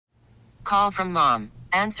Call from mom.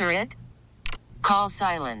 Answer it. Call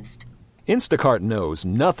silenced. Instacart knows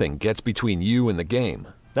nothing gets between you and the game.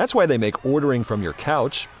 That's why they make ordering from your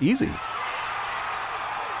couch easy.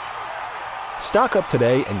 Stock up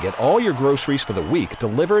today and get all your groceries for the week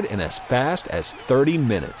delivered in as fast as 30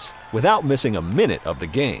 minutes without missing a minute of the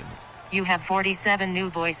game. You have 47 new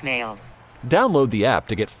voicemails. Download the app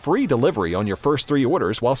to get free delivery on your first 3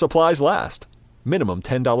 orders while supplies last. Minimum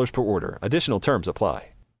 $10 per order. Additional terms apply.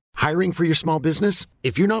 Hiring for your small business?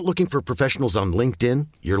 If you're not looking for professionals on LinkedIn,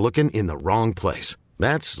 you're looking in the wrong place.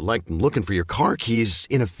 That's like looking for your car keys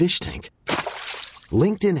in a fish tank.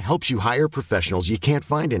 LinkedIn helps you hire professionals you can't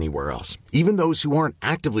find anywhere else, even those who aren't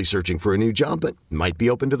actively searching for a new job but might be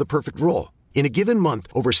open to the perfect role. In a given month,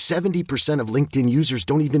 over 70% of LinkedIn users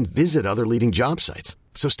don't even visit other leading job sites.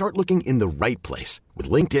 So start looking in the right place. With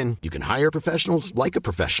LinkedIn, you can hire professionals like a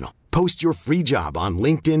professional. Post your free job on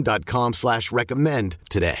linkedin.com/recommend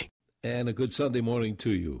today. And a good Sunday morning to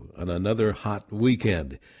you on another hot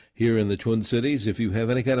weekend here in the Twin Cities. If you have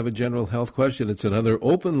any kind of a general health question, it's another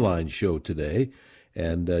open line show today.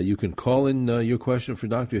 And you can call in your question for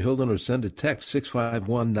Dr. Hilden or send a text,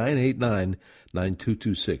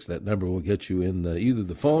 651-989-9226. That number will get you in either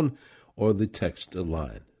the phone or the text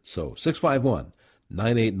line. So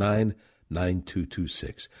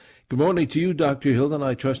 651-989-9226. Good morning to you, Dr. Hilden.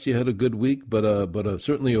 I trust you had a good week, but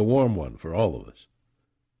certainly a warm one for all of us.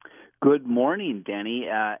 Good morning, Denny,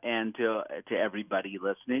 and to everybody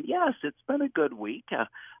listening. Yes, it's been a good week.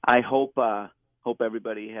 I hope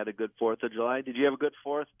everybody had a good 4th of July. Did you have a good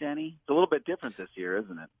 4th, Denny? It's a little bit different this year,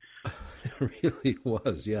 isn't it? It really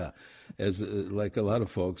was, yeah. As like a lot of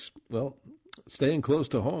folks, well, staying close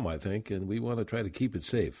to home, I think, and we want to try to keep it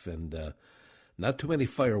safe and not too many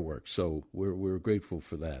fireworks. So we're grateful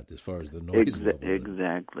for that as far as the noise level.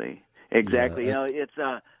 Exactly. Yeah, You know, it's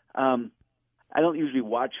I don't usually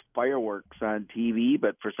watch fireworks on TV,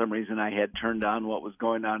 but for some reason I had turned on what was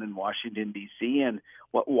going on in Washington, D.C., and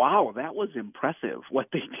wow, that was impressive, what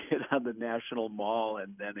they did on the National Mall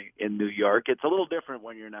and then in New York. It's a little different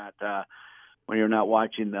when you're not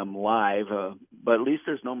watching them live, but at least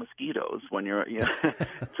there's no mosquitoes when you're, you know.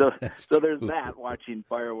 so there's that, watching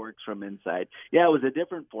fireworks from inside. Yeah, it was a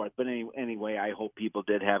different 4th, but anyway, I hope people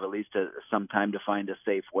did have at least some time to find a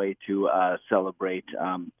safe way to celebrate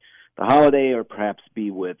the holiday, or perhaps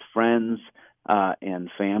be with friends and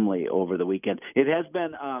family over the weekend. It has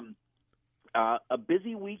been a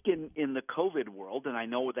busy week in the COVID world, and I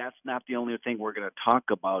know that's not the only thing we're going to talk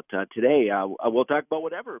about today. We'll talk about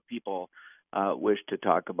whatever people wish to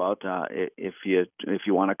talk about. If you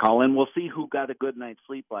want to call in, we'll see who got a good night's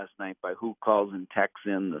sleep last night by who calls and texts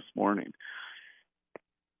in this morning.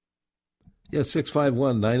 Yeah,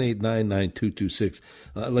 651-989-9226.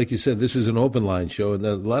 Like you said, this is an open line show, and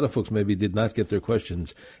a lot of folks maybe did not get their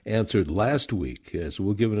questions answered last week. So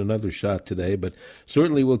we'll give it another shot today, but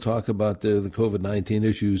certainly we'll talk about the COVID-19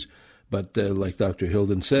 issues. But like Dr.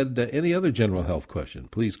 Hilden said, any other general health question,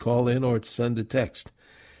 please call in or send a text.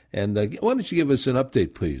 And why don't you give us an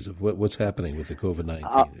update, please, of what's happening with the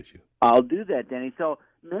COVID-19 issue? I'll do that, Danny. So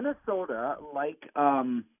Minnesota, like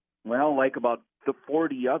about the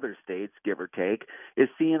 40 other states, give or take, is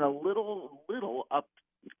seeing a little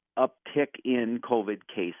uptick in COVID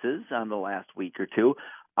cases on the last week or two.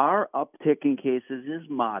 Our uptick in cases is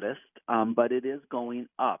modest, but it is going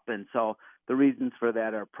up. And so the reasons for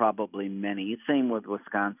that are probably many. Same with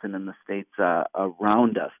Wisconsin and the states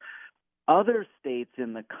around us. Other states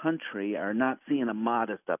in the country are not seeing a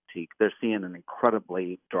modest uptick. They're seeing an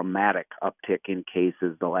incredibly dramatic uptick in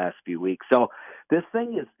cases the last few weeks. So this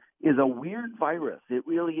thing is a weird virus. It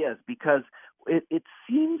really is, because it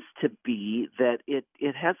seems to be that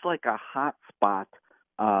it has like a hot spot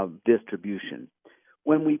of distribution.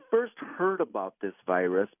 When we first heard about this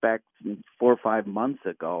virus back 4 or 5 months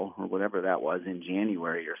ago, or whatever that was, in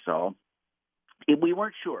January or so, we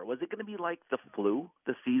weren't sure. Was it going to be like the flu,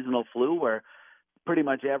 the seasonal flu, where pretty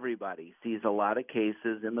much everybody sees a lot of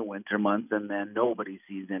cases in the winter months and then nobody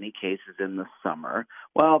sees any cases in the summer?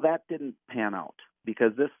 Well, that didn't pan out,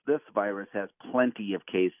 because this virus has plenty of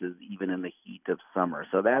cases even in the heat of summer.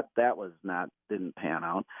 So that didn't pan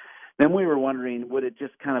out. Then we were wondering, would it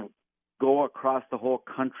just kind of go across the whole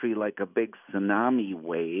country like a big tsunami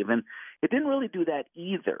wave? And it didn't really do that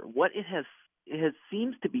either. What it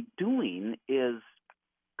seems to be doing is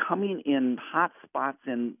coming in hot spots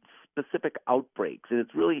and specific outbreaks. And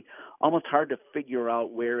it's really almost hard to figure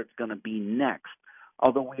out where it's going to be next.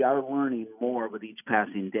 Although we are learning more with each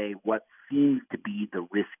passing day what seems to be the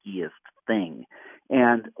riskiest thing.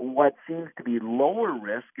 And what seems to be lower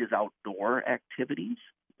risk is outdoor activities.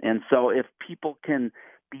 And so if people can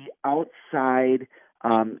be outside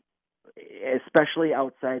especially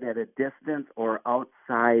outside at a distance or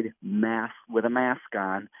outside with a mask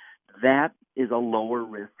on, that is a lower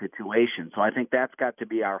risk situation. So I think that's got to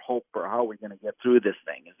be our hope for how we're going to get through this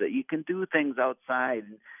thing, is that you can do things outside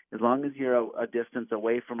as long as you're a distance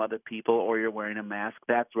away from other people or you're wearing a mask.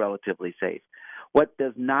 That's relatively safe. What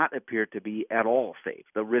does not appear to be at all safe,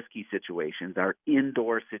 the risky situations, are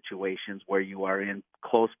indoor situations where you are in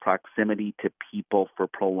close proximity to people for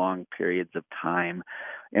prolonged periods of time,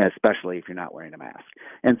 especially if you're not wearing a mask.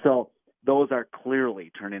 And so those are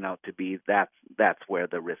clearly turning out to be that's where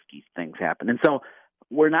the risky things happen. And so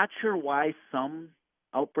we're not sure why some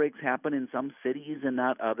outbreaks happen in some cities and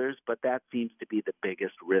not others, but that seems to be the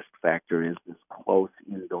biggest risk factor, is this close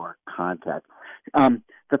indoor contact.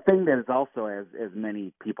 The thing that is also, as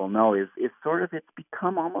many people know, is sort of, it's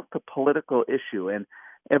become almost a political issue. And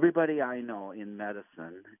everybody I know in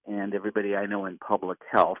medicine and everybody I know in public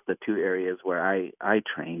health, the two areas where I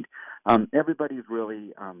trained, everybody's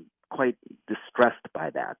really quite distressed by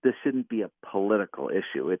that. This shouldn't be a political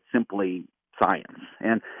issue. It's simply science,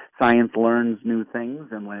 and science learns new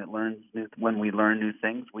things, and when we learn new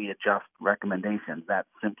things, we adjust recommendations. That's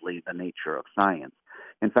simply the nature of science.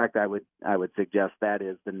 In fact, I would suggest that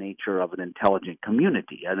is the nature of an intelligent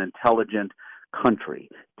community. An intelligent country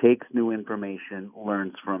takes new information,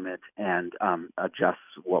 learns from it, and adjusts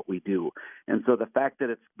what we do. And so the fact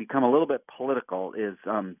that it's become a little bit political is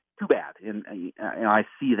too bad. And I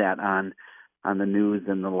see that on the news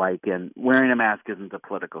and the like. And wearing a mask isn't a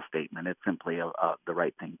political statement. It's simply the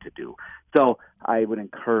right thing to do. So I would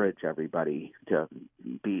encourage everybody to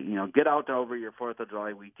get out over your 4th of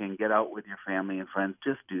July weekend, get out with your family and friends.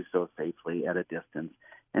 Just do so safely at a distance,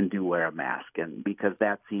 and do wear a mask. And because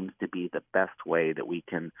that seems to be the best way that we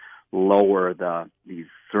can lower these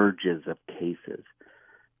surges of cases.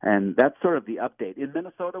 And that's sort of the update. In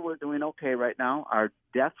Minnesota, we're doing okay right now. Our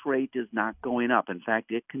death rate is not going up. In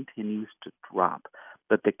fact, it continues to drop.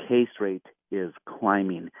 But the case rate is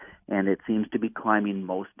climbing, and it seems to be climbing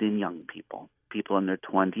most in young people. People in their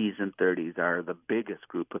 20s and 30s are the biggest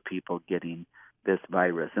group of people getting this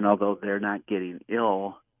virus. And although they're not getting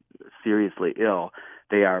seriously ill,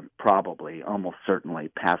 they are probably, almost certainly,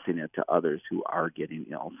 passing it to others who are getting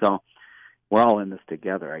ill. So we're all in this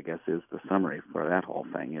together, I guess, is the summary for that whole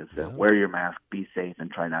thing, is wear your mask, be safe,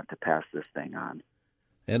 and try not to pass this thing on.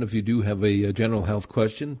 And if you do have a general health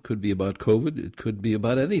question, could be about COVID, it could be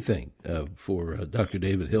about anything, for Dr.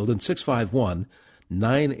 David Hilden,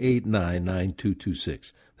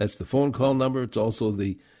 651-989-9226. That's the phone call number. It's also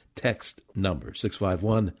the text number,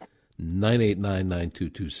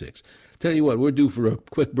 651-989-9226. Tell you what, we're due for a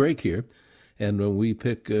quick break here. And when we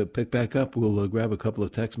pick back up, we'll grab a couple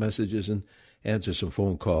of text messages and answer some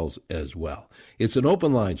phone calls as well. It's an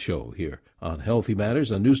open line show here on Healthy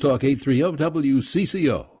Matters on News Talk 830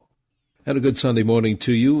 WCCO. And a good Sunday morning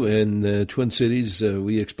to you. In the Twin Cities,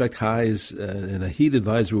 we expect highs, and a heat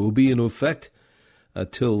advisory will be in effect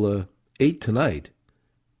till 8 tonight.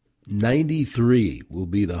 93 will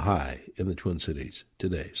be the high in the Twin Cities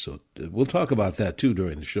today. So we'll talk about that, too,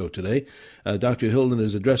 during the show today. Dr. Hilden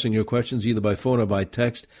is addressing your questions either by phone or by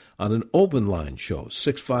text on an open line show,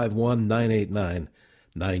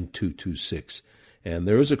 651-989-9226. And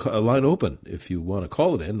there is a line open if you want to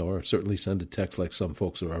call it in, or certainly send a text like some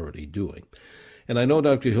folks are already doing. And I know,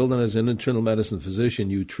 Dr. Hilden, as an internal medicine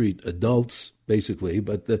physician, you treat adults, basically,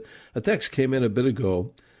 but a text came in a bit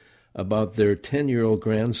ago about their 10-year-old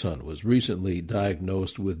grandson was recently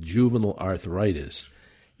diagnosed with juvenile arthritis.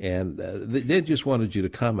 And they just wanted you to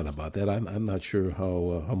comment about that. I'm not sure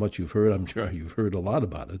how much you've heard. I'm sure you've heard a lot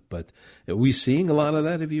about it. But are we seeing a lot of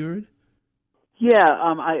that, have you heard?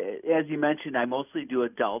 Yeah, as you mentioned, I mostly do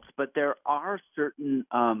adults, but there are certain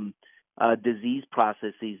disease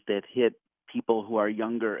processes that hit people who are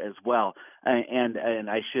younger as well. And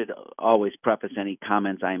I should always preface any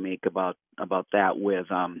comments I make about that with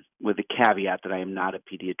the caveat that I am not a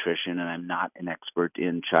pediatrician and I'm not an expert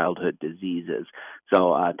in childhood diseases.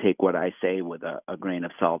 So take what I say with a grain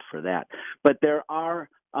of salt for that. But there are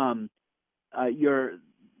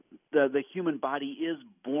the human body is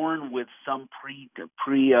born with some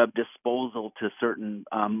predisposal to certain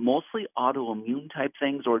mostly autoimmune type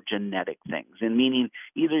things or genetic things, and meaning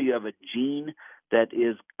either you have a gene that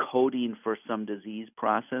is coding for some disease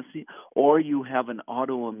process, or you have an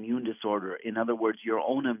autoimmune disorder. In other words, your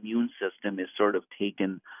own immune system is sort of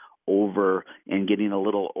taken over and getting a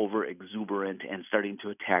little over exuberant and starting to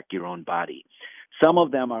attack your own body. Some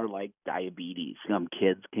of them are like diabetes. Some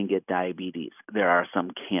kids can get diabetes. There are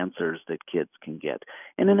some cancers that kids can get.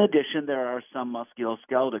 And in addition, there are some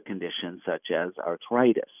musculoskeletal conditions such as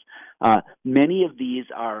arthritis. Many of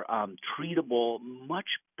these are treatable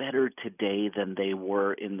much better today than they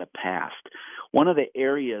were in the past. One of the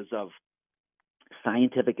areas of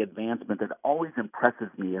scientific advancement that always impresses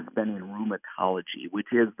me has been in rheumatology,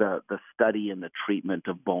 which is the study and the treatment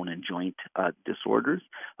of bone and joint disorders,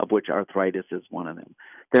 of which arthritis is one of them.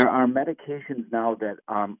 There are medications now that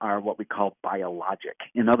are what we call biologic.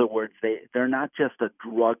 In other words, they're not just a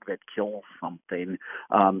drug that kills something,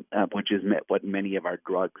 which is what many of our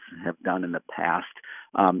drugs have done in the past.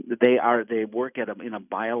 They work in a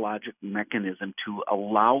biologic mechanism to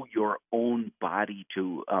allow your own body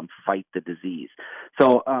to fight the disease.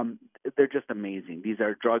 So they're just amazing. These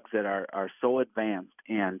are drugs that are so advanced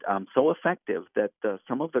and so effective that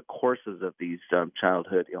some of the courses of these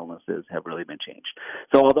childhood illnesses have really been changed.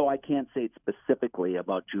 So although I can't say it specifically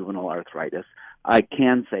about juvenile arthritis, I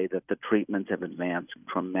can say that the treatments have advanced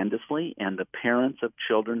tremendously, and the parents of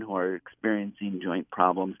children who are experiencing joint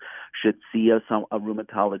problems should see a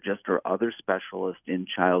rheumatologist or other specialist in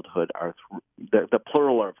childhood the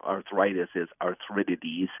plural of arthritis is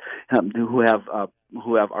arthritides, who have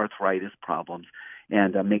arthritis problems,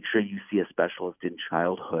 and make sure you see a specialist in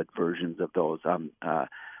childhood versions of those.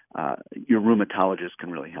 Your rheumatologist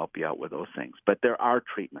can really help you out with those things. But there are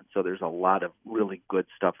treatments, so there's a lot of really good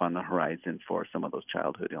stuff on the horizon for some of those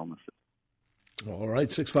childhood illnesses. All right,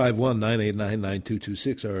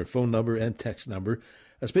 651-989-9226, our phone number and text number.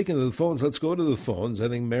 Speaking of the phones, let's go to the phones. I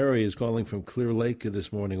think Mary is calling from Clear Lake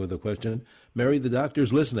this morning with a question. Mary, the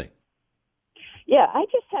doctor's listening. Yeah, I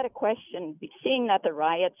just had a question. Seeing that the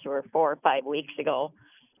riots were 4 or 5 weeks ago,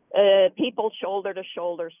 people shoulder to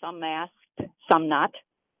shoulder, some masked, some not.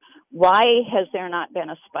 Why has there not been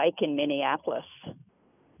a spike in Minneapolis?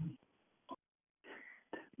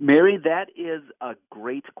 Mary, that is a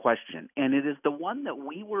great question, and it is the one that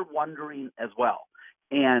we were wondering as well.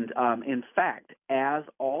 And in fact, as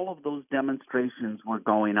all of those demonstrations were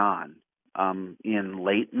going on in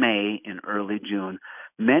late May and early June,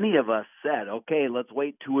 many of us said, okay, let's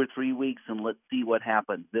wait 2 or 3 weeks and let's see what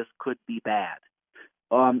happens. This could be bad.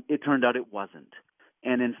 It turned out it wasn't.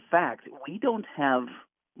 And in fact, we don't have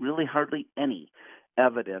really hardly any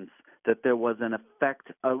evidence that there was an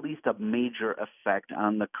effect, at least a major effect,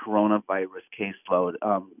 on the coronavirus caseload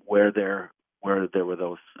where there were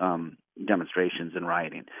those demonstrations and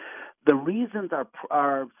rioting. The reasons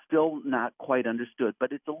are still not quite understood,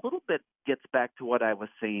 but it's a little bit gets back to what I was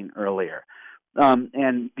saying earlier.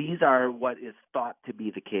 And these are what is thought to be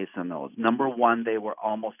the case on those. Number one, they were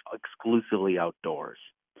almost exclusively outdoors,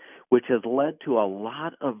 which has led to a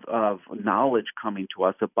lot of knowledge coming to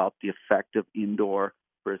us about the effect of indoor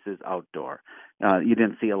versus outdoor. You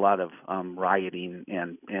didn't see a lot of rioting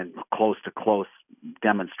and close-to-close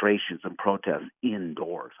demonstrations and protests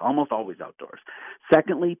indoors, almost always outdoors.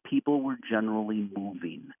 Secondly, people were generally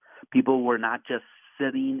moving. People were not just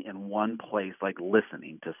sitting in one place, like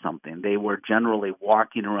listening to something. They were generally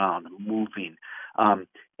walking around, moving.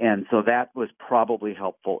 And so that was probably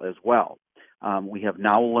helpful as well. We have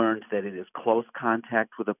now learned that it is close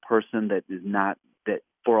contact with a person that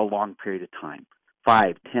for a long period of time.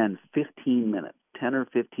 5, 10, 15 minutes, 10 or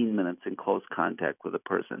 15 minutes in close contact with a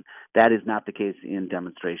person. That is not the case in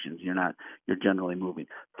demonstrations. You're generally moving.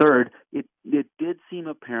 Third, it did seem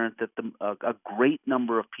apparent that a great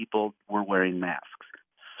number of people were wearing masks.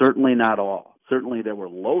 Certainly not all. Certainly there were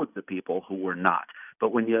loads of people who were not.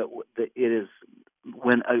 But when at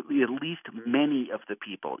least many of the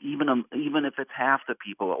people, even if it's half the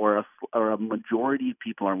people or a majority of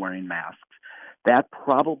people are wearing masks, that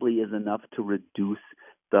probably is enough to reduce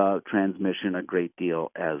the transmission a great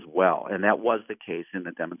deal as well. And that was the case in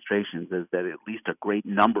the demonstrations, is that at least a great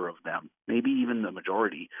number of them, maybe even the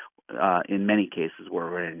majority, in many cases were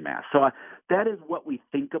wearing masks. So that is what we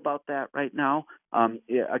think about that right now.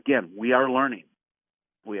 Again, we are learning.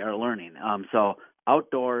 So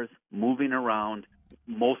outdoors, moving around,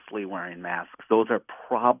 mostly wearing masks. Those are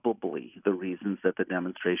probably the reasons that the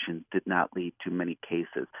demonstrations did not lead to many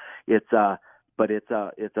cases. But it's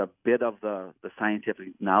a bit of the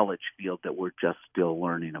scientific knowledge field that we're just still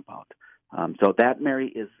learning about. So that, Mary,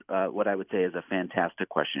 is what I would say is a fantastic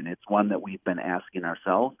question. It's one that we've been asking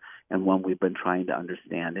ourselves and one we've been trying to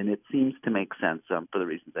understand, and it seems to make sense for the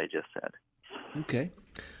reasons I just said. Okay.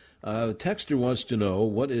 Texter wants to know,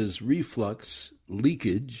 what is reflux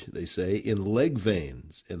leakage, they say, in leg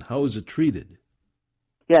veins, and how is it treated?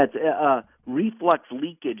 Yeah, it's reflux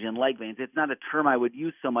leakage in leg veins. It's not a term I would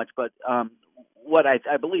use so much, but what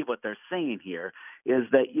I believe what they're saying here is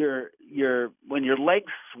that when your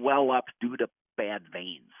legs swell up due to bad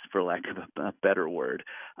veins, for lack of a better word,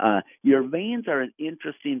 your veins are an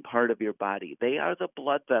interesting part of your body. They are the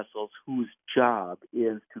blood vessels whose job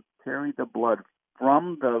is to carry the blood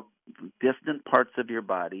from the distant parts of your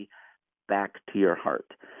body back to your heart.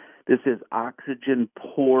 This is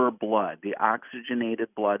oxygen-poor blood. The oxygenated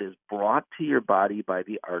blood is brought to your body by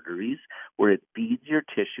the arteries, where it feeds your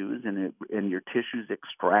tissues, and your tissues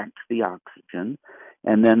extract the oxygen,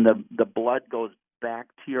 and then the blood goes back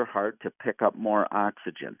to your heart to pick up more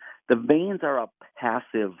oxygen. The veins are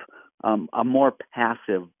a more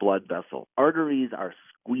passive blood vessel. Arteries are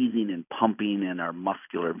squeezing and pumping and are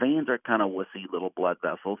muscular. Veins are kind of wussy little blood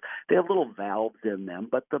vessels. They have little valves in them,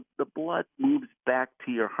 but the blood moves back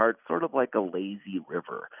to your heart sort of like a lazy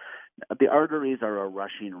river. The arteries are a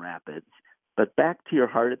rushing rapids, but back to your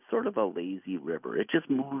heart, it's sort of a lazy river. It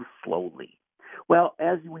just moves slowly. Well,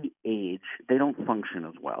 as we age, they don't function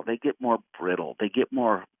as well. They get more brittle. They get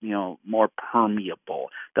more permeable.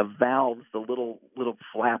 The valves, the little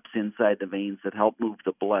flaps inside the veins that help move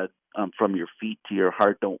the blood from your feet to your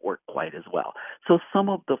heart don't work quite as well. So some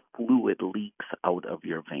of the fluid leaks out of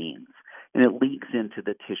your veins, and it leaks into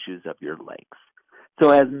the tissues of your legs. So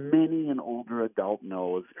as many an older adult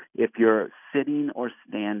knows, if you're sitting or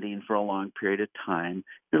standing for a long period of time,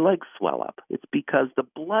 your legs swell up. It's because the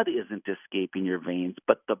blood isn't escaping your veins,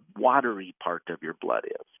 but the watery part of your blood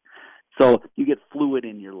is. So you get fluid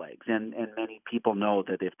in your legs, and many people know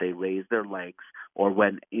that if they raise their legs or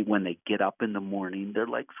when they get up in the morning, their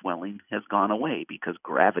leg swelling has gone away because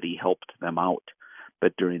gravity helped them out.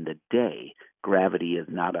 But during the day, gravity is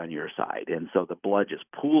not on your side, and so the blood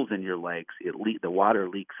just pools in your legs. The water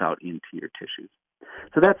leaks out into your tissues.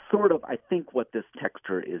 So that's sort of, I think, what this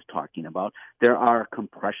texter is talking about. There are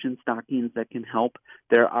compression stockings that can help.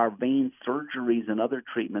 There are vein surgeries and other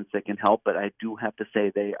treatments that can help, but I do have to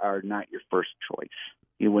say they are not your first choice.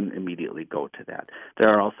 You wouldn't immediately go to that. There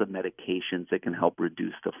are also medications that can help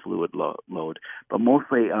reduce the fluid load, but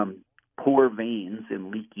mostly poor veins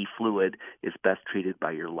and leaky fluid is best treated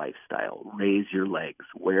by your lifestyle. Raise your legs,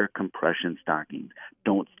 wear compression stockings,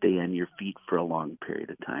 don't stay on your feet for a long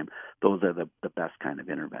period of time. Those are the best kind of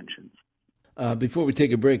interventions. Before we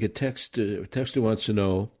take a break, a texter wants to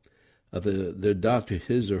know, their doctor,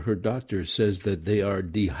 his or her doctor, says that they are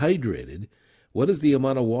dehydrated. What is the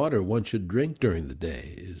amount of water one should drink during the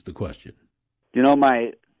day is the question. You know,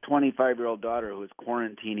 my 25-year-old daughter who is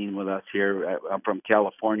quarantining with us here from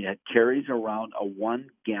California carries around a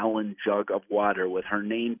 1-gallon jug of water with her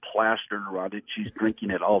name plastered around it. She's drinking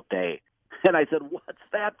it all day. And I said, "What's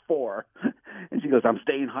that for?" And she goes, "I'm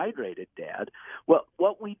staying hydrated, Dad." Well,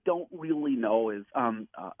 what we don't really know is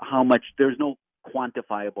how much. There's no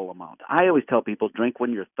quantifiable amount. I always tell people, drink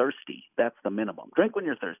when you're thirsty. That's the minimum. Drink when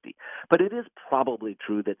you're thirsty. But it is probably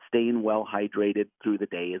true that staying well hydrated through the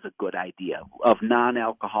day is a good idea of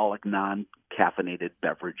non-alcoholic, non-caffeinated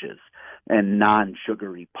beverages and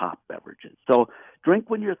non-sugary pop beverages. So drink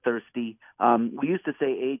when you're thirsty. We used to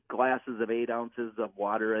say 8 glasses of 8 ounces of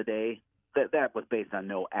water a day. That was based on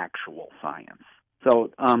no actual science.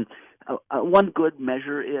 So one good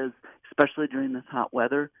measure is, especially during this hot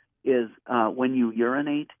weather, is when you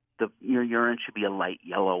urinate, your urine should be a light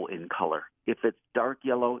yellow in color. If it's dark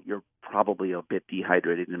yellow, you're probably a bit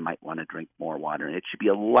dehydrated and might want to drink more water. And it should be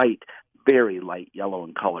a light, very light yellow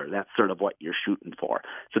in color. That's sort of what you're shooting for.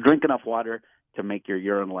 So drink enough water to make your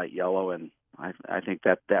urine light yellow, and I think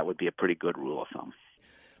that would be a pretty good rule of thumb.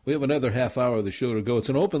 We have another half hour of the show to go. It's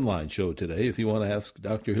an open line show today. If you want to ask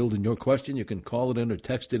Dr. Hilden your question, you can call it in or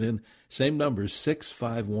text it in. Same number,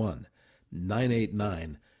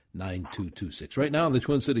 651-989-9226. Right now in the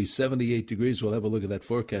Twin Cities, 78 degrees. We'll have a look at that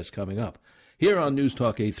forecast coming up here on News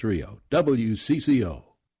Talk 830 WCCO.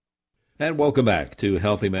 And welcome back to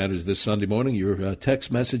Healthy Matters this Sunday morning. Your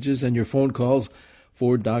text messages and your phone calls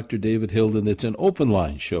for Dr. David Hilden. It's an open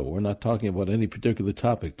line show. We're not talking about any particular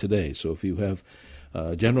topic today. So if you have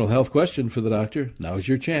a general health question for the doctor, now's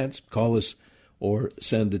your chance. Call us or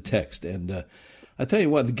send a text. And I tell you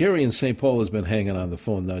what, Gary in St. Paul has been hanging on the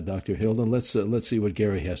phone now, Dr. Hilden. Let's see what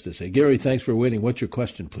Gary has to say. Gary, thanks for waiting. What's your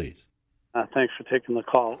question, please? Thanks for taking the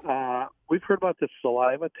call. We've heard about this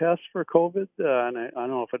saliva test for COVID, and I don't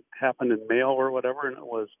know if it happened in mail or whatever, and it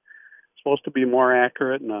was supposed to be more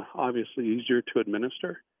accurate and obviously easier to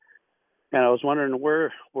administer. And I was wondering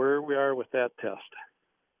where we are with that test.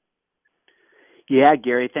 Yeah,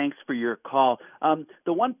 Gary, thanks for your call.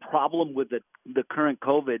 The one problem with the current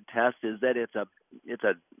COVID test is that it's a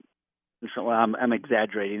I'm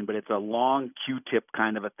exaggerating, but it's a long Q-tip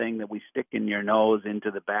kind of a thing that we stick in your nose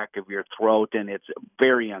into the back of your throat, and it's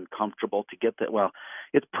very uncomfortable to get that. Well,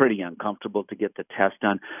 it's pretty uncomfortable to get the test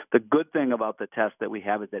done. The good thing about the test that we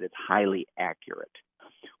have is that it's highly accurate.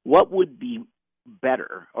 What would be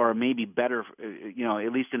better, or maybe better,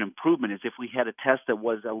 at least an improvement, is if we had a test that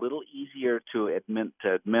was a little easier to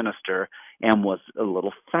administer and was a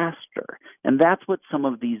little faster. And that's what some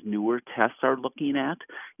of these newer tests are looking at.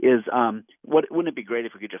 Is wouldn't it be great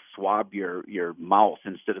if we could just swab your mouth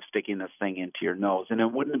instead of sticking this thing into your nose? And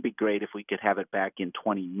it wouldn't it be great if we could have it back in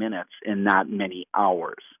 20 minutes and not many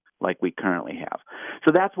hours, like we currently have.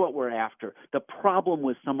 So that's what we're after. The problem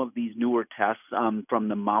with some of these newer tests from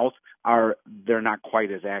the mouth are they're not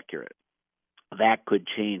quite as accurate. That could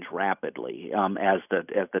change rapidly as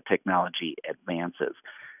the technology advances.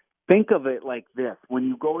 Think of it like this: when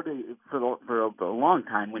you go for a long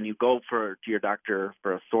time, when you go to your doctor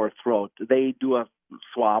for a sore throat, they do a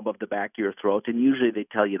swab of the back of your throat, and usually they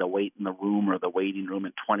tell you to wait in the room or the waiting room,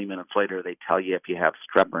 and 20 minutes later they tell you if you have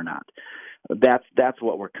strep or not. That's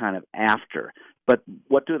what we're kind of after. But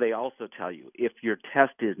what do they also tell you? If your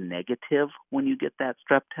test is negative when you get that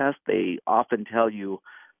strep test, they often tell you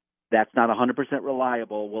that's not 100%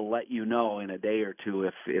 reliable. We'll let you know in a day or two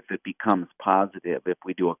if it becomes positive, if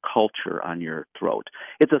we do a culture on your throat.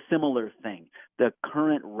 It's a similar thing. The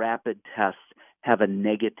current rapid tests have a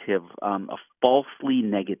negative, a falsely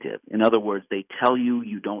negative. In other words, they tell you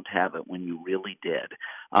you don't have it when you really did.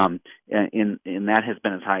 And that has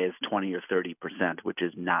been as high as 20 or 30%, which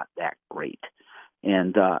is not that great.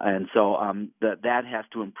 And so that has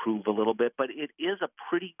to improve a little bit, but it is a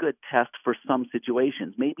pretty good test for some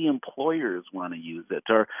situations. Maybe employers want to use it,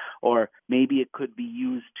 or maybe it could be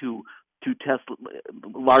used to test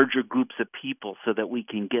larger groups of people so that we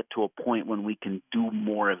can get to a point when we can do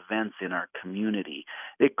more events in our community.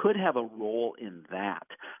 It could have a role in that,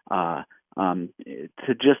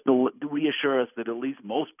 to just reassure us that at least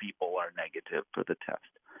most people are negative for the test.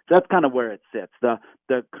 So that's kind of where it sits. The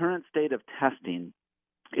current state of testing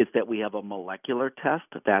is that we have a molecular test.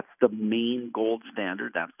 That's the main gold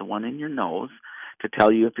standard. That's the one in your nose to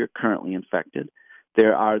tell you if you're currently infected.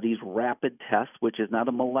 There are these rapid tests, which is not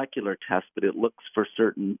a molecular test, but it looks for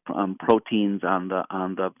certain proteins on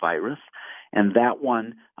the virus, and that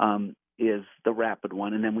one is the rapid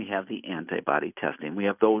one. And then we have the antibody testing. We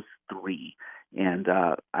have those three, and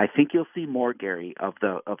I think you'll see more, Gary, of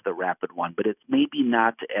the rapid one, but it's maybe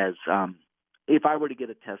not as. If I were to get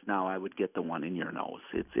a test now, I would get the one in your nose.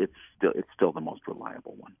 It's still the most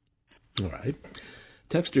reliable one. All right.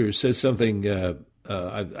 Texter says something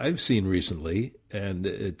I've seen recently, and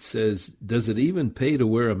it says, does it even pay to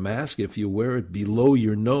wear a mask if you wear it below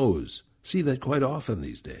your nose? See that quite often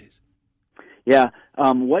these days. Yeah.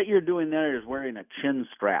 What you're doing there is wearing a chin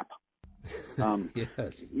strap.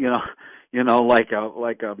 Yes.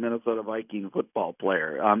 Like a Minnesota Viking football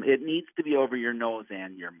player. It needs to be over your nose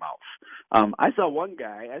and your mouth. I saw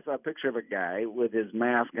a picture of a guy with his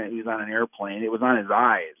mask, and he was on an airplane. It was on his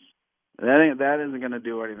eyes. That isn't going to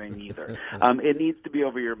do anything either. It needs to be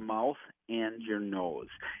over your mouth and your nose.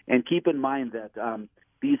 And keep in mind that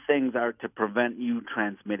these things are to prevent you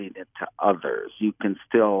transmitting it to others. You can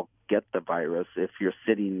still get the virus if you're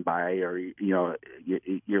sitting by or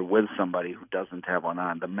you're with somebody who doesn't have one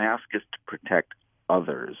on. The mask is to protect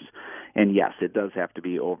others. And yes, it does have to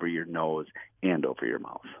be over your nose and over your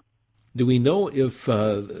mouth. Do we know if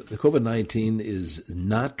the COVID-19 is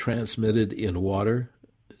not transmitted in water?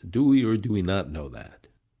 Do we or do we not know that?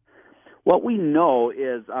 What we know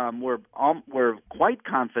is we're quite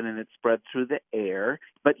confident it spread through the air,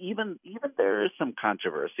 but even there is some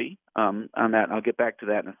controversy on that. And I'll get back to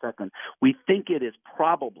that in a second. We think it is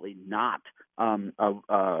probably not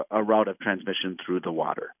a route of transmission through the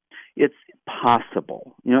water. It's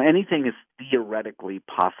possible. Anything is theoretically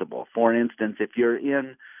possible. For instance, if you're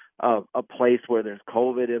in a place where there's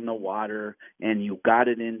COVID in the water and you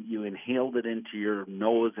inhaled it into your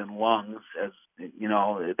nose and lungs, as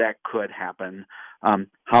that could happen.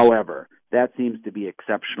 However, that seems to be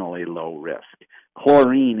exceptionally low risk.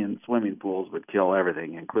 Chlorine in swimming pools would kill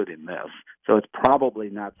everything, including this. So it's probably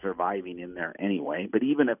not surviving in there anyway. But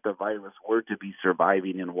even if the virus were to be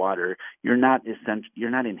surviving in water, you're not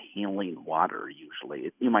inhaling water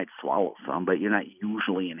usually. You might swallow some, but you're not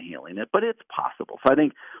usually inhaling it. But it's possible. So I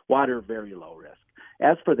think water, very low risk.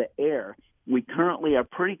 As for the air, we currently are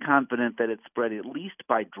pretty confident that it's spread at least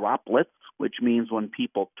by droplets, which means when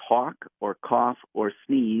people talk or cough or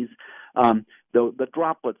sneeze, the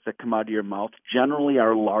droplets that come out of your mouth generally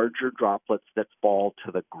are larger droplets that fall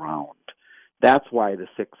to the ground. That's why the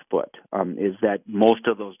 6 foot is that most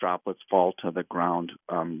of those droplets fall to the ground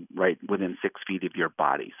right within 6 feet of your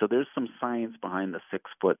body. So there's some science behind the 6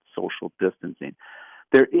 foot social distancing.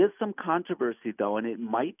 There is some controversy, though, and it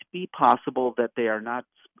might be possible that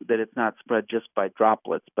it's not spread just by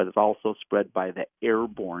droplets, but it's also spread by the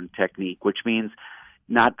airborne technique, which means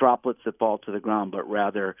not droplets that fall to the ground, but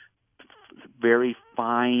rather very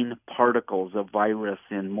fine particles of virus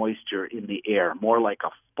and moisture in the air, more like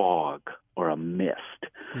a fog or a mist.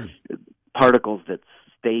 Particles that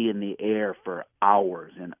stay in the air for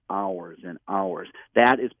hours and hours and hours.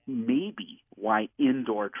 That is maybe why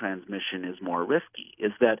indoor transmission is more risky,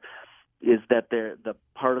 is that the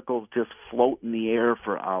particles just float in the air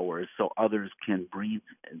for hours so others can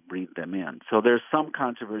breathe them in. So there's some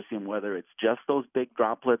controversy on whether it's just those big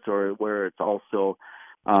droplets or where it's also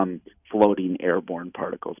floating airborne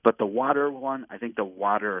particles. But the water one, I think the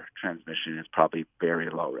water transmission is probably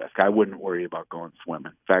very low risk. I wouldn't worry about going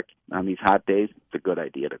swimming. In fact, on these hot days, it's a good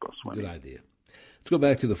idea to go swimming. Good idea. Let's go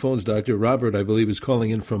back to the phones, Doctor. Robert, I believe, is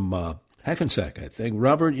calling in from Hackensack, I think.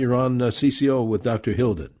 Robert, you're on CCO with Dr.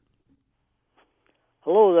 Hilden.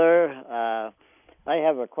 Hello there. I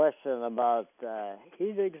have a question about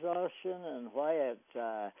heat exhaustion and why it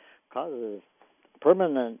causes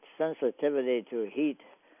permanent sensitivity to heat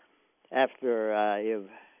after you've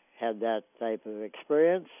had that type of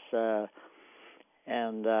experience.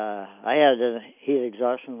 And I had a heat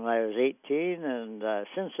exhaustion when I was 18, and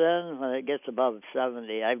since then, when it gets above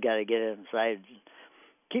 70, I've got to get inside,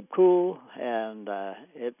 keep cool, and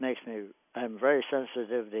I'm very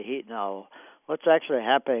sensitive to heat now. What's actually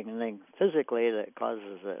happening physically that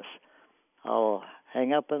causes this? I'll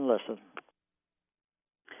hang up and listen.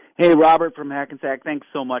 Hey, Robert from Hackensack, thanks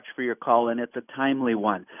so much for your call, and it's a timely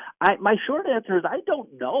one. My short answer is I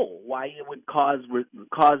don't know why it would cause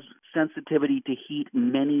sensitivity to heat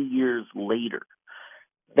many years later.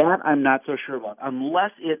 That I'm not so sure about,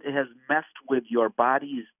 unless it has messed with your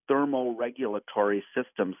body's thermoregulatory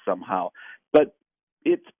system somehow. But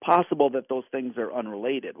it's possible that those things are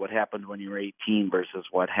unrelated, what happened when you're 18 versus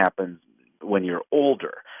what happens when you're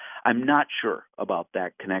older. I'm not sure about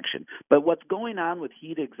that connection. But what's going on with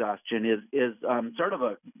heat exhaustion is sort of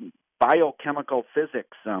a biochemical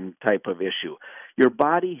physics type of issue. Your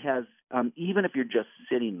body has, even if you're just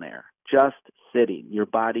sitting there, your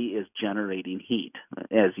body is generating heat.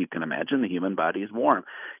 As you can imagine, the human body is warm.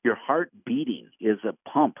 Your heart beating is a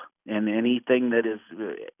pump, and anything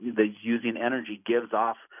that's using energy gives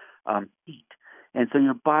off heat. And so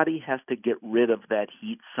your body has to get rid of that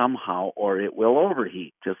heat somehow, or it will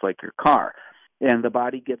overheat, just like your car. And the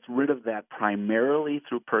body gets rid of that primarily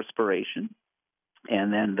through perspiration,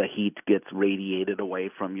 and then the heat gets radiated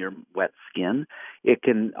away from your wet skin. It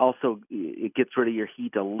gets rid of your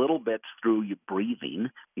heat a little bit through your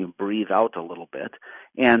breathing. You breathe out a little bit.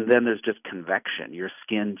 And then there's just convection. Your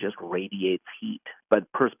skin just radiates heat,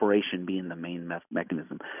 but perspiration being the main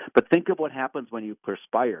mechanism. But think of what happens when you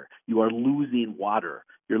perspire. You are losing water.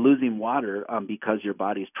 You're losing water because your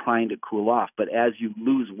body's trying to cool off. But as you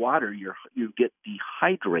lose water, you get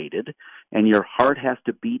dehydrated, and your heart has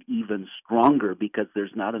to beat even stronger because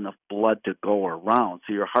there's not enough blood to go around.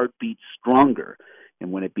 So your heart beats stronger.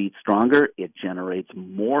 And when it beats stronger, it generates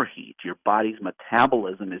more heat. Your body's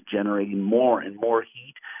metabolism is generating more and more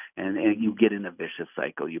heat, and you get in a vicious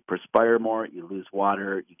cycle. You perspire more, you lose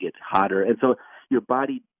water, you get hotter. And so your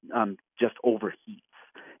body just overheats.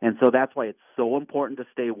 And so that's why it's so important to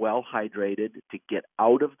stay well hydrated, to get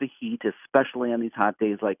out of the heat, especially on these hot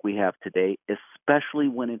days like we have today, especially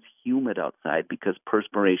when it's humid outside, because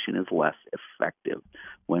perspiration is less effective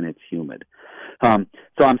when it's humid. So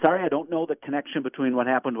I'm sorry, I don't know the connection between what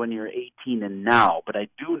happened when you're 18 and now, but I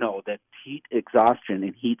do know that heat exhaustion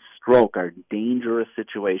and heat stroke are dangerous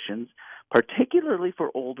situations, particularly for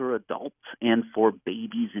older adults and for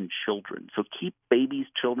babies and children. So keep babies,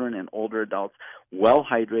 children, and older adults well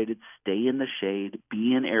hydrated, stay in the shade,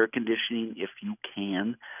 be in air conditioning if you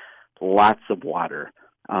can, lots of water,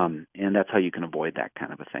 and that's how you can avoid that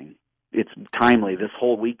kind of a thing. It's timely. This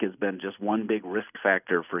whole week has been just one big risk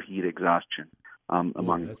factor for heat exhaustion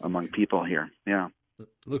among people here. Yeah.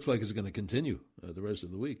 Looks like it's going to continue the rest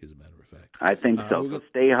of the week, as a matter of fact. I think so. So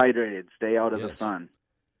stay hydrated, stay out of the sun.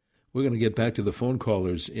 We're going to get back to the phone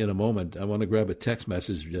callers in a moment. I want to grab a text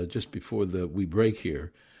message just before we break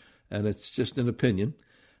here, and it's just an opinion.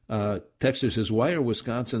 Texter says, why are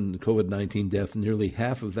Wisconsin COVID-19 deaths nearly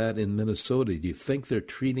half of that in Minnesota? Do you think they're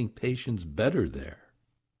treating patients better there?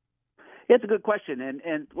 It's a good question,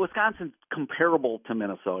 and Wisconsin's comparable to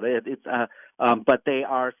Minnesota. But they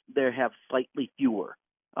have slightly fewer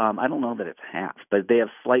I don't know that it's half, but they have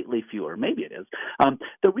slightly fewer. Maybe it is.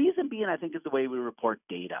 The reason being, I think, is the way we report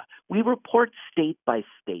data. We report state by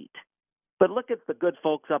state. But look at the good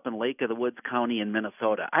folks up in Lake of the Woods County in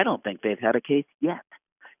Minnesota. I don't think they've had a case yet.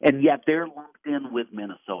 And yet they're lumped in with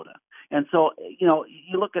Minnesota. And so,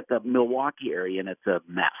 you look at the Milwaukee area and it's a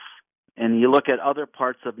mess. And you look at other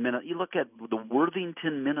parts of Minnesota. You look at the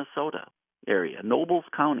Worthington, Minnesota area, Nobles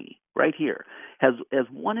County, right here, has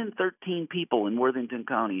 1 in 13 people in Worthington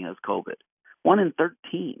County has COVID. 1 in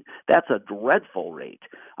 13. That's a dreadful rate.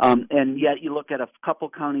 And yet you look at a couple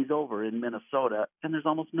counties over in Minnesota, and there's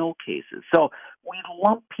almost no cases. So we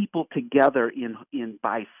lump people together in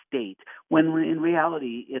by state, when in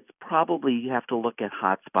reality, it's probably you have to look at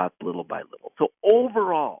hotspots little by little. So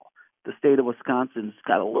overall, the state of Wisconsin's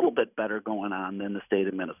got a little bit better going on than the state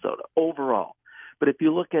of Minnesota, overall. But if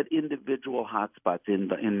you look at individual hotspots in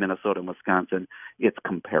Minnesota and Wisconsin, it's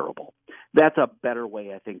comparable. That's a better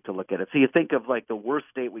way, I think, to look at it. So you think of like the worst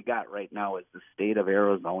state we got right now is the state of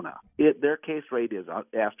Arizona. Their case rate is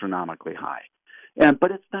astronomically high.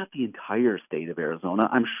 But it's not the entire state of Arizona.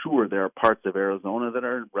 I'm sure there are parts of Arizona that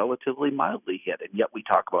are relatively mildly hit, and yet we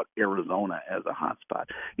talk about Arizona as a hotspot.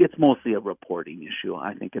 It's mostly a reporting issue,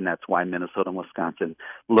 I think, and that's why Minnesota and Wisconsin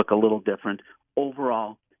look a little different.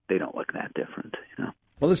 Overall, they don't look that different,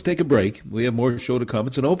 Well, let's take a break. We have more show to come.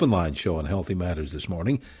 It's an open line show on Healthy Matters this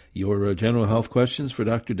morning. Your general health questions for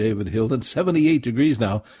Dr. David Hilden. 78 degrees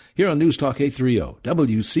now here on News Talk 830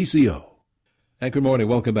 WCCO. And good morning.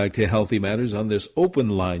 Welcome back to Healthy Matters on this open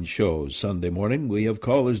line show Sunday morning. We have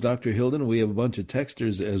callers, Dr. Hilden. We have a bunch of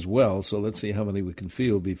texters as well. So let's see how many we can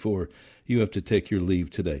field before you have to take your leave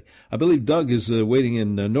today. I believe Doug is waiting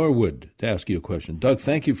in Norwood to ask you a question. Doug,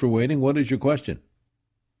 thank you for waiting. What is your question?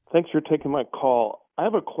 Thanks for taking my call. I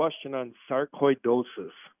have a question on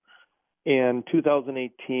sarcoidosis. In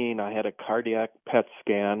 2018, I had a cardiac PET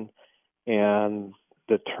scan, and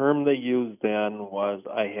the term they used then was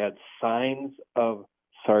I had signs of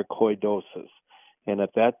sarcoidosis. And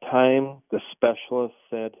at that time, the specialist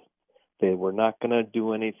said they were not going to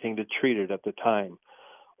do anything to treat it at the time.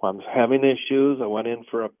 Well, I'm having issues. I went in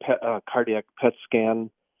for a cardiac PET scan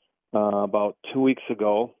about 2 weeks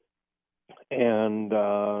ago. And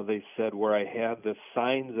they said where I had the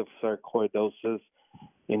signs of sarcoidosis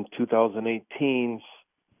in 2018,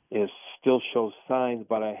 it still shows signs,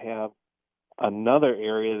 but I have another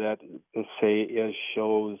area that they say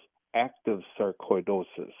shows active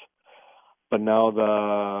sarcoidosis. But now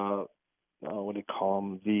the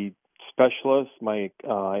specialist, my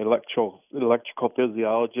electrical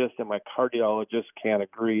physiologist and my cardiologist can't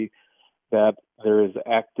agree that there is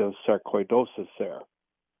active sarcoidosis there.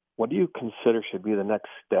 What do you consider should be the next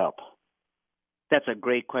step? That's a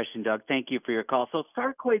great question, Doug. Thank you for your call. So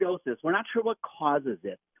sarcoidosis, we're not sure what causes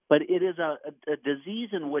it, but it is a disease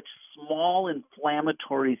in which small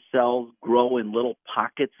inflammatory cells grow in little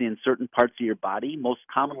pockets in certain parts of your body, most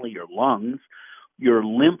commonly your lungs, your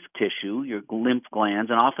lymph tissue, your lymph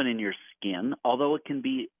glands, and often in your skin, although it can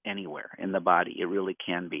be anywhere in the body. It really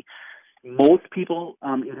can be. Most people,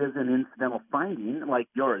 it is an incidental finding like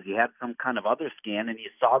yours. You had some kind of other scan and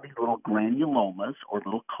you saw these little granulomas or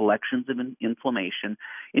little collections of inflammation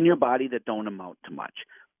in your body that don't amount to much.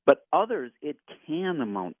 But others, it can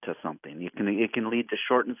amount to something. It can lead to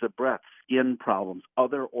shortness of breath, skin problems,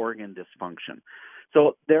 other organ dysfunction.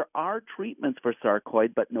 So there are treatments for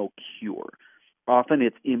sarcoid, but no cure. Often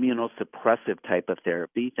it's immunosuppressive type of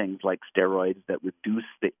therapy, things like steroids that reduce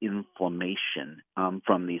the inflammation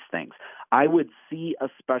from these things. I would see a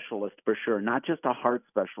specialist for sure, not just a heart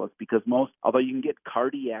specialist, because although you can get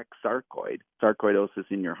cardiac sarcoidosis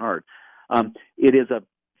in your heart, it is a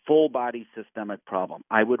full body systemic problem.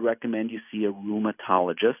 I would recommend you see a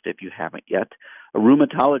rheumatologist if you haven't yet. A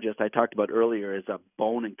rheumatologist I talked about earlier is a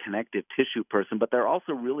bone and connective tissue person, but they're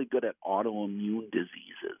also really good at autoimmune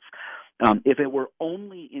diseases. If it were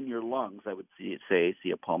only in your lungs, I would see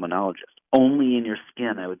a pulmonologist. Only in your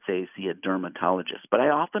skin, I would say see a dermatologist. But I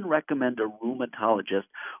often recommend a rheumatologist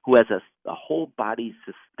who has a whole body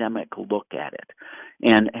systemic look at it.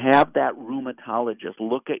 And have that rheumatologist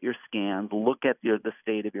look at your scans, look at the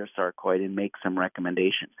state of your sarcoid, and make some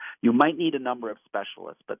recommendations. You might need a number of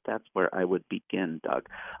specialists, but that's where I would begin, Doug.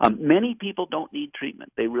 Many people don't need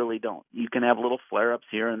treatment. They really don't. You can have little flare-ups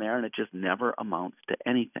here and there, and it just never amounts to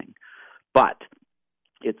anything. But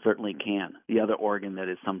it certainly can. The other organ that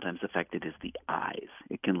is sometimes affected is the eyes.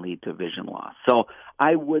 It can lead to vision loss. So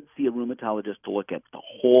I would see a rheumatologist to look at the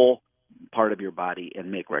whole part of your body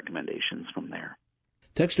and make recommendations from there.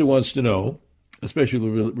 Texter wants to know, especially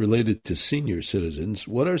related to senior citizens,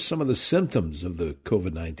 what are some of the symptoms of the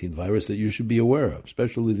COVID-19 virus that you should be aware of,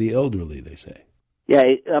 especially the elderly, they say? Yeah,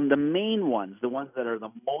 the main ones, the ones that are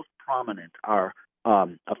the most prominent are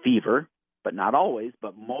a fever, but not always,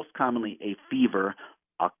 but most commonly a fever,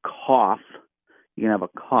 a cough. You can have a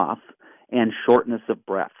cough, and shortness of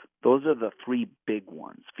breath. Those are the three big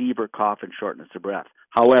ones: fever, cough, and shortness of breath.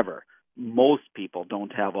 However, most people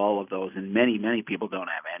don't have all of those, and many, many people don't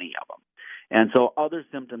have any of them. And so other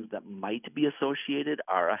symptoms that might be associated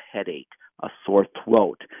are a headache, a sore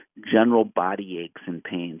throat, general body aches and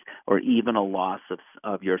pains, or even a loss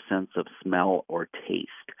of your sense of smell or taste.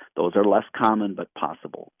 Those are less common but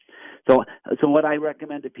possible. So what I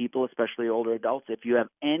recommend to people, especially older adults, if you have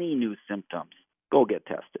any new symptoms, go get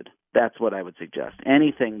tested. That's what I would suggest.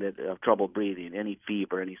 Anything that trouble breathing, any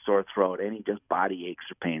fever, any sore throat, any just body aches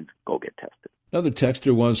or pains, go get tested. Another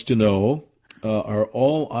texter wants to know, are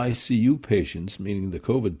all ICU patients, meaning the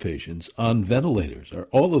COVID patients, on ventilators? Are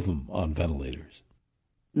all of them on ventilators?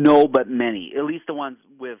 No, but many, at least the ones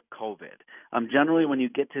with COVID. Generally, when you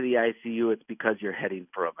get to the ICU, it's because you're heading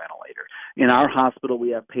for a ventilator. In our hospital, we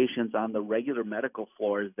have patients on the regular medical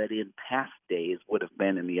floors that in past days would have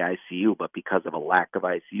been in the ICU, but because of a lack of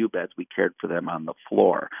ICU beds, we cared for them on the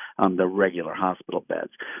floor, the regular hospital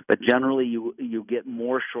beds. But generally, you get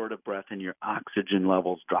more short of breath and your oxygen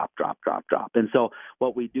levels drop. And so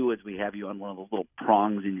what we do is we have you on one of those little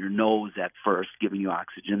prongs in your nose at first, giving you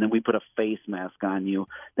oxygen. Then we put a face mask on you.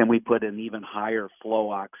 Then we put an even higher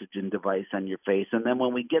flow oxygen device on your face. And then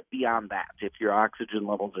when we get beyond that, if your oxygen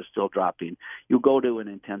levels are still dropping, you go to an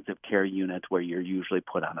intensive care unit where you're usually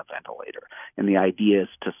put on a ventilator. And the idea is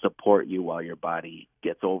to support you while your body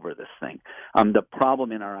gets over this thing. The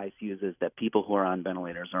problem in our ICUs is that people who are on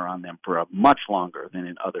ventilators are on them for much longer than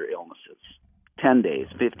in other illnesses. 10 days,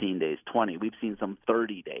 15 days, 20. We've seen some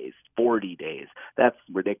 30 days, 40 days. That's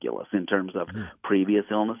ridiculous in terms of previous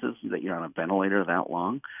illnesses that you're on a ventilator that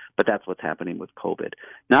long. But that's what's happening with COVID.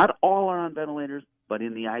 Not all are on ventilators, but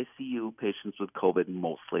in the ICU, patients with COVID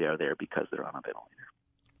mostly are there because they're on a ventilator.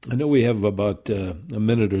 I know we have about a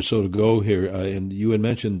minute or so to go here, and you had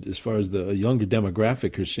mentioned as far as the younger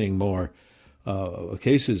demographic, you're seeing more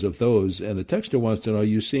cases of those, and a texter wants to know: are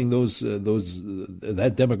you seeing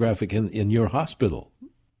that demographic in your hospital?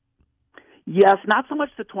 Yes, not so much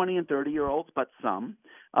the 20 and 30-year-olds, but some.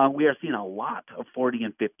 We are seeing a lot of 40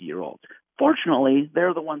 and 50-year-olds. Fortunately,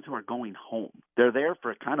 they're the ones who are going home. They're there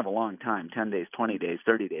for kind of a long time, 10 days, 20 days,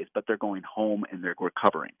 30 days, but they're going home and they're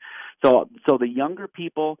recovering. So the younger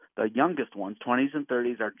people, the youngest ones, 20s and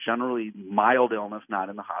 30s, are generally mild illness, not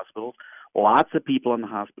in the hospitals. Lots of people in the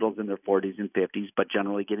hospitals in their 40s and 50s, but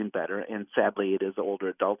generally getting better. And sadly, it is older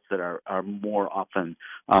adults that are more often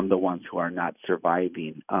the ones who are not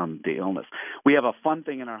surviving the illness. We have a fun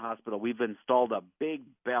thing in our hospital. We've installed a big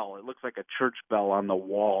bell. It looks like a church bell on the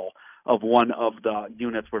wall of one of the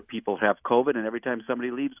units where people have COVID. And every time somebody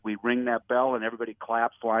leaves, we ring that bell and everybody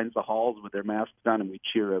claps, lines the halls with their masks on, and we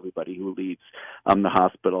cheer everybody who leaves the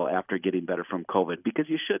hospital after getting better from COVID. Because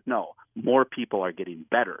you should know, more people are getting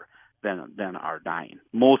better than are dying.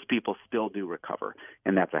 Most people still do recover,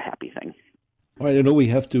 and that's a happy thing. All right, I know we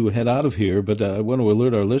have to head out of here, but I want to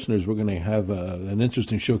alert our listeners we're going to have an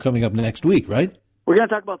interesting show coming up next week, right? We're going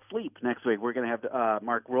to talk about sleep next week. We're going to have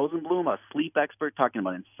Mark Rosenblum, a sleep expert, talking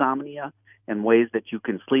about insomnia and ways that you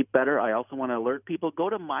can sleep better. I also want to alert people, go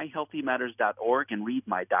to myhealthymatters.org and read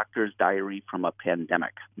My Doctor's Diary from a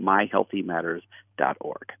Pandemic,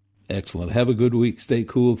 myhealthymatters.org. Excellent. Have a good week. Stay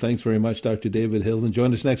cool. Thanks very much, Dr. David Hill. And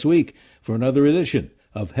join us next week for another edition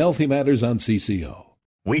of Healthy Matters on CCO.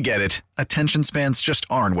 We get it. Attention spans just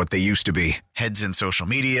aren't what they used to be. Heads in social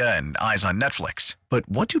media and eyes on Netflix. But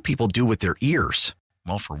what do people do with their ears?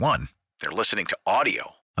 Well, for one, they're listening to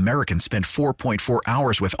audio. Americans spend 4.4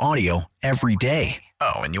 hours with audio every day.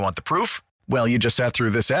 Oh, and you want the proof? Well, you just sat through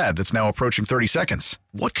this ad that's now approaching 30 seconds.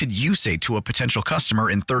 What could you say to a potential customer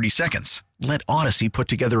in 30 seconds? Let Odyssey put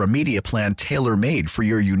together a media plan tailor-made for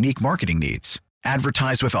your unique marketing needs.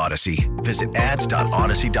 Advertise with Odyssey. Visit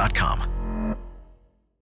ads.odyssey.com.